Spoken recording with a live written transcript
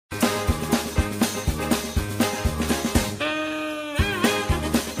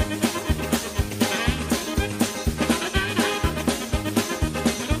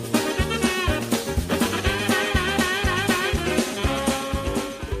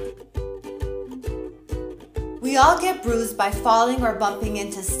We all get bruised by falling or bumping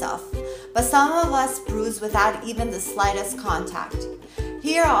into stuff, but some of us bruise without even the slightest contact.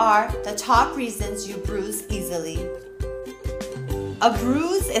 Here are the top reasons you bruise easily. A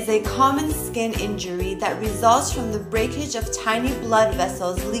bruise is a common skin injury that results from the breakage of tiny blood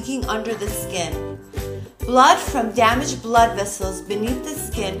vessels leaking under the skin. Blood from damaged blood vessels beneath the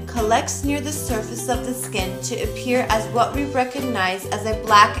skin collects near the surface of the skin to appear as what we recognize as a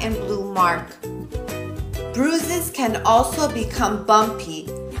black and blue mark. Bruises can also become bumpy,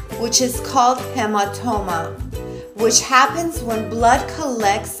 which is called hematoma, which happens when blood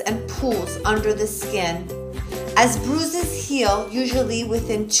collects and pools under the skin. As bruises heal, usually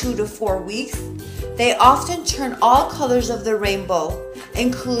within 2 to 4 weeks, they often turn all colors of the rainbow,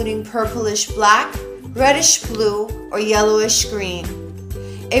 including purplish black, reddish blue, or yellowish green.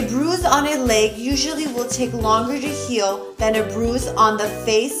 A bruise on a leg usually will take longer to heal than a bruise on the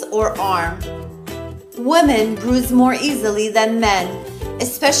face or arm. Women bruise more easily than men,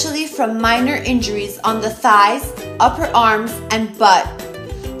 especially from minor injuries on the thighs, upper arms, and butt.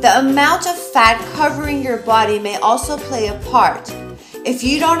 The amount of fat covering your body may also play a part. If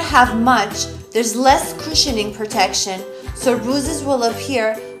you don't have much, there's less cushioning protection, so bruises will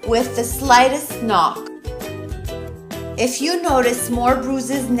appear with the slightest knock. If you notice more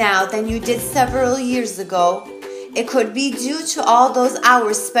bruises now than you did several years ago, it could be due to all those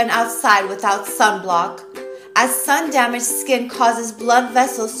hours spent outside without sunblock, as sun-damaged skin causes blood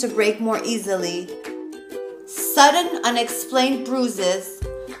vessels to break more easily. Sudden unexplained bruises,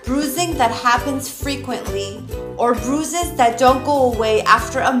 bruising that happens frequently, or bruises that don't go away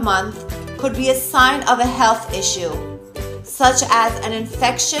after a month could be a sign of a health issue, such as an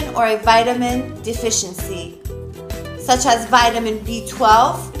infection or a vitamin deficiency, such as vitamin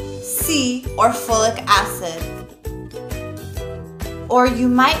B12, C, or folic acid. Or you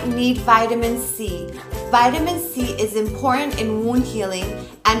might need vitamin C. Vitamin C is important in wound healing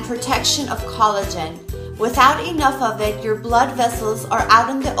and protection of collagen. Without enough of it, your blood vessels are out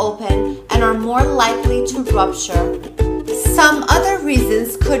in the open and are more likely to rupture. Some other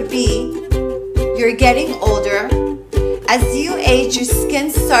reasons could be you're getting older. As you age, your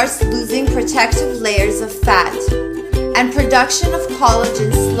skin starts losing protective layers of fat, and production of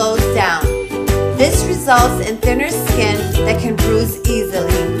collagen slows down. This results in thinner skin that can bruise easily.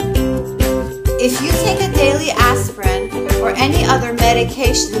 If you take a daily aspirin or any other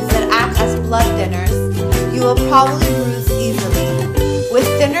medications that act as blood thinners, you will probably bruise easily. With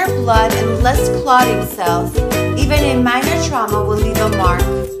thinner blood and less clotting cells, even a minor trauma will leave a mark.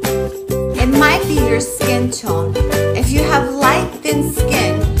 It might be your skin tone. If you have light, thin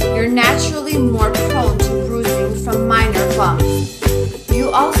skin, you're naturally more prone to bruising from minor bumps. You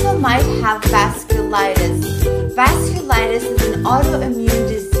also might have vasculitis. Vasculitis is an autoimmune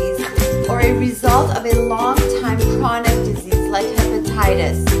disease or a result of a long-time chronic disease like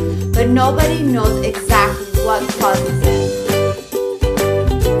hepatitis, but nobody knows exactly